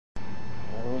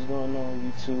going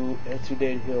on YouTube? And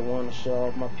today here I want to show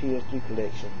off my PS3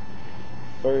 collection.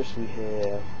 First we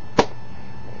have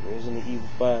Resident Evil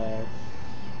 5.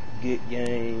 Good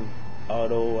game,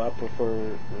 although I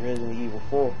prefer Resident Evil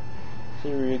 4. It's a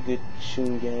real good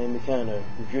shooting game. It kind of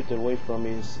drifted away from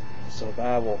its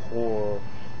survival horror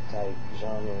type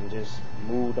genre and just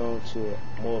moved on to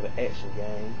more of an action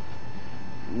game.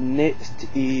 Next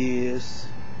is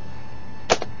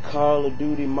Call of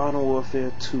Duty Modern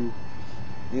Warfare 2.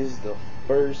 This is the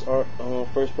first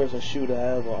person shooter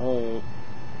I ever owned.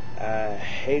 I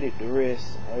hated the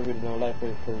rest. I really don't like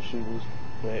first person shooters,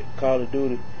 but Call of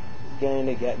Duty, this game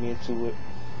that got me into it.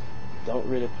 Don't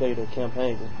really play the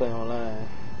campaign, just play online.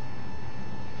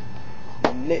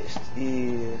 Next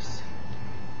is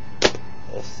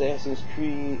Assassin's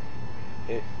Creed.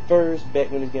 At first, back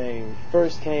when this game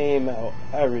first came out,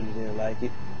 I really didn't like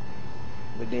it.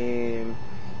 But then,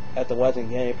 after watching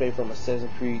gameplay from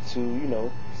Assassin's Creed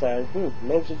 2, decided,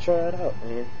 maybe I should try it out,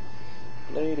 and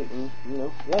played it, and,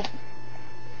 liked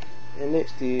it. And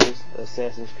next is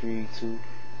Assassin's Creed 2,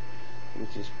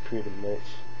 which is pretty much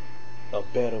a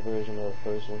better version of the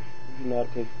first one. If you know how to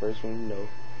play the first one,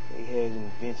 it has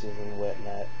inventions and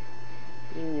whatnot.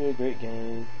 It's a real great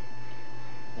game.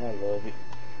 I love it.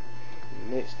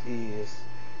 Next is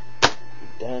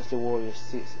Dynasty Warriors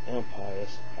 6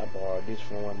 Empires. I borrowed this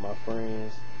from one of my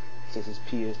friends since his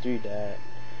PS3 died.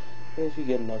 But if you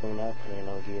get another one, I plan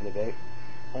on getting it back.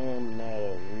 I'm not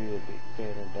a real big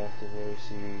fan of Dynasty Warriors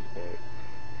series,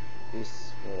 but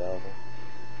it's whatever.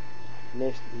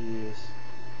 Next is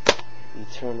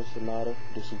Eternal Sonata,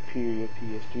 the superior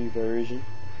PS3 version,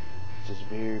 which is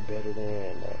very better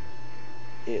than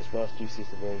Xbox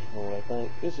 360 version. I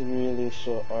think it's a really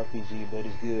short RPG, but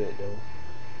it's good though.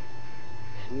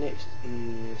 Next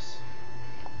is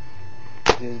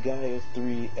Gaia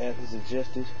 3 Athens of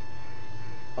Justice.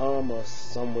 I'm a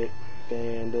somewhat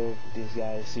fan of this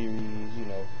Gaia series.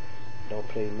 Don't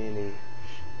play many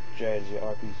strategy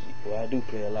RPGs. Well, I do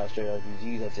play a lot of strategy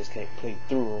RPGs. I just can't play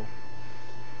through them.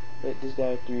 But this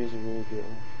Gaia 3 is a really good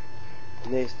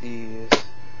one. Next is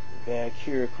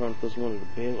Valkyria Chronicles, one of the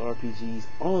best RPGs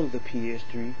on the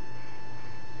PS3.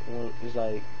 It's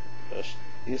like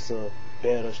it's a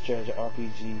better strategy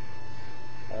RPG.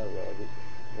 I love it.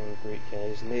 One of the great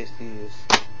games. Next is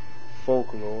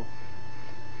Folklore.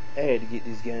 I had to get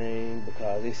this game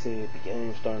because they said the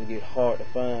game's starting to get hard to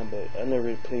find, but I never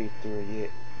really played through it yet,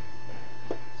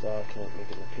 so I can't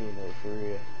make an opinion of it for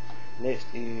real. Next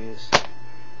is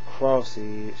Cross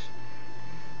Edge.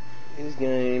 This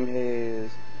game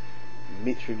has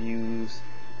mixed reviews.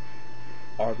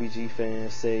 RPG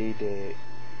fans say that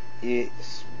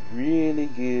it's really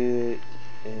good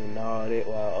and all that,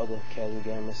 while other casual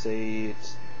gamers say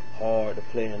it's hard to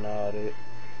play and all that.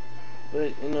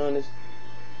 But honest,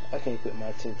 I can't put my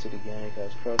attention to the game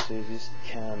because Cross Edge is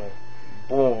kind of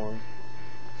boring.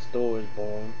 The story is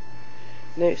boring.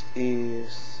 Next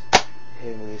is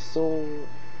Heavenly Sword.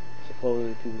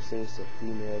 Supposedly people say it's a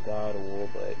female God of War,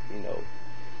 but it's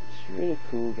a really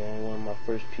cool game. One of my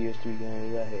first PS3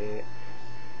 games I had.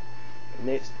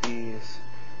 Next is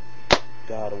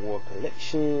God of War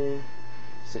Collection.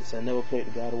 Since I never played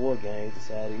the God of War games,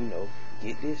 decided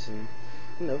get this and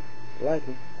like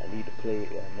them. I need to play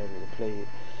it. I never really played it.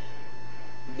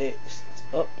 Next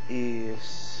up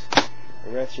is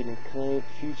Ratchet and Clank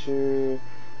Future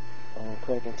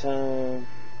Crack in Time.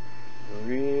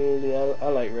 Really, I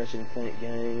like Ratchet and Clank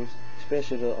games,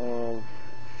 especially the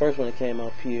first one that came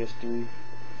out PS3,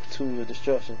 Tools of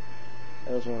Destruction.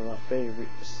 That was one of my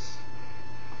favorites.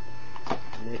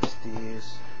 Next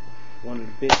is one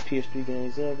of the best PS3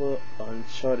 games ever,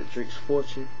 Uncharted Drake's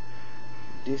Fortune.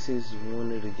 This is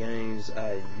one of the games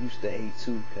I used to hate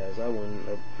too, because I wasn't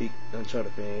a big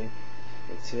Uncharted fan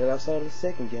until I saw the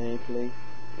second gameplay,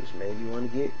 which made me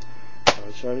want to get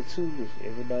Uncharted 2, which is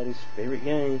everybody's favorite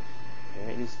game.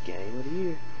 Apparently it's game of the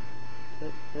year.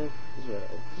 But,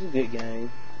 it's a good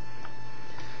game.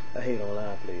 I hate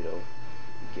online play though.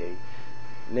 Okay.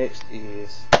 Next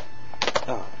is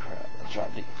crap, I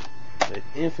dropped it. But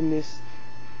Infamous,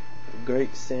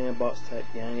 great sandbox type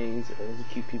games. To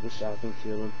keep people shocked and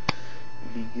kill them.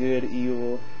 Be good or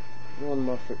evil.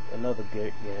 Another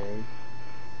great game.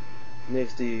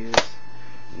 Next is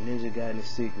Ninja Gaiden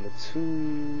Sigma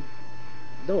 2.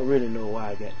 Don't really know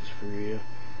why I got this for real.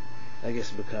 I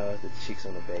guess because the chicks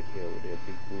on the back here with their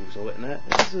big boobs or whatnot.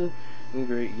 It's a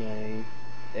great game,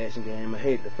 action game. I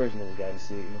hate the first Ninja Gaiden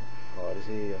Sigma, hard as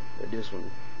hell, but this one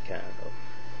kind of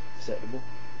acceptable.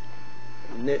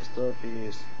 Next up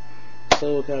is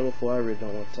Soul Calibur 4. I really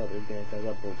don't want to talk about the game because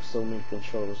I broke so many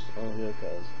controllers on here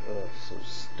because so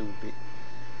stupid.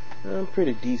 I'm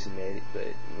pretty decent at it, but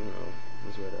you know,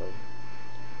 it's whatever.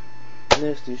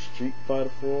 Next is Street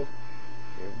Fighter 4.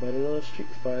 Everybody loves Street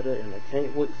Fighter, and I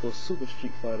can't wait for Super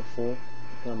Street Fighter 4 to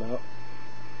come out.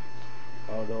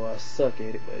 Although I suck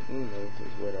at it, but you know,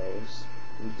 it's whatever.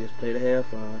 We just play to have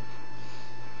fun.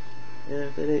 And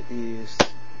after that is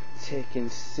Tekken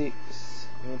 6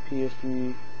 on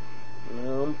PS3.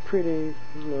 I'm pretty,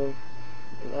 you know,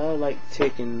 I like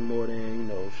Tekken more than, you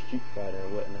know, Street Fighter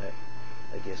and whatnot.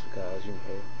 I guess because, you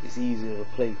know, it's easier to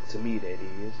play to me, that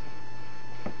is.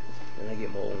 And I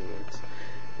get more wins.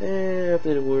 And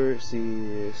after the words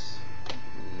is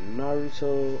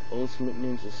Naruto Ultimate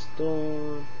Ninja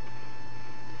Storm.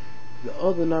 The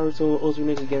other Naruto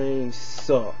Ultimate Ninja games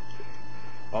suck.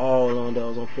 All on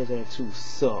those on PlayStation 2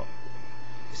 suck.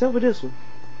 Except for this one.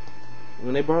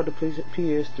 When they brought the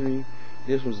PS3,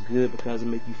 this was good because it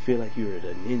make you feel like you're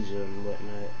the ninja and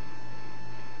whatnot.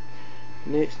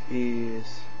 Next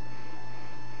is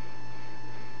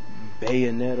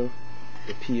Bayonetta,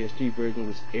 the PS3 version,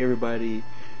 which everybody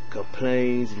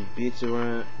complains and bitch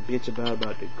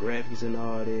about the graphics and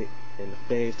all that, and the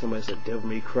fans talking about it's a Devil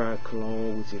May Cry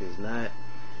clone, which it is not.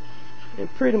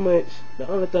 And pretty much the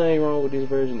only thing wrong with this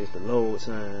version is the load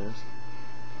times.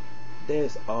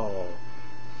 That's all.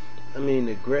 I mean,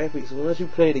 the graphics, once you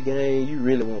play the game, you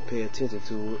really won't pay attention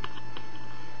to it.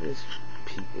 These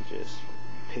people just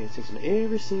pay attention to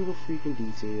every single freaking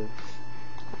detail.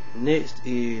 Next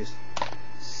is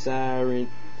Siren,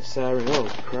 oh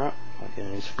crap, my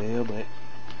game's failed, but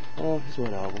it's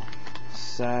whatever.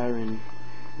 Siren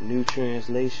New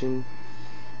Translation.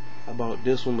 I bought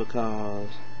this one because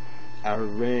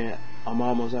I'm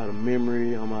almost out of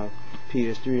memory on my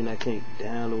PS3 and I can't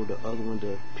download the other one,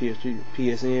 the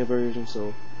PSN version,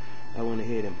 so I went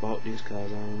ahead and bought this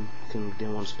because I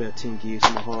didn't want to spare 10 gigs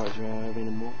on my hard drive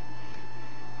anymore.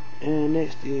 And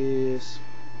next is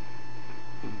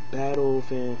Battle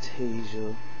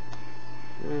Fantasia.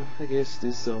 I guess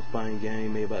this is a fine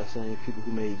game made by the same people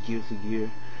who made Guilty Gear.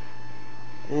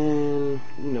 And,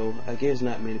 you know, I guess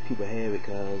not many people have it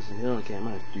because it only came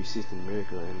out 360 in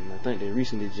America, and I think they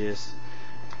recently just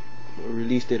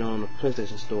released it on the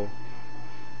PlayStation Store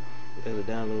as a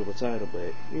downloadable title,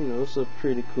 but, you know, it's a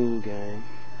pretty cool game.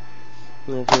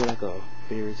 And I feel like a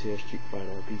fairy tale Street Fighter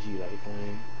RPG like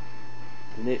thing.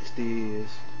 Next is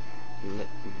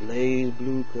Blaze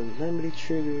Blue Calamity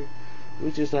Trigger,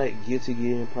 which is like Guilty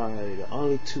Gear and probably the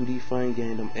only 2D fighting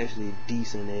game I'm actually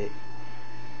decent at.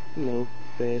 You know,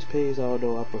 fast paced,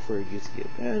 although I prefer Guilty Gear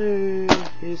better.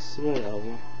 It's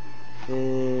whatever.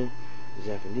 And the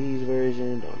Japanese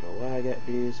version, don't know why I got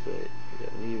this, but the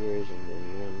Japanese version,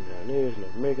 and one down there is an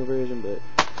American version, but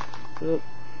look,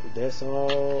 that's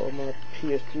all of my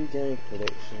PS3 game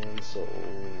collection. So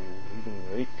you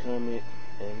can rate, comment,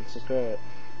 and subscribe.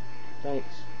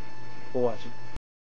 Thanks for watching.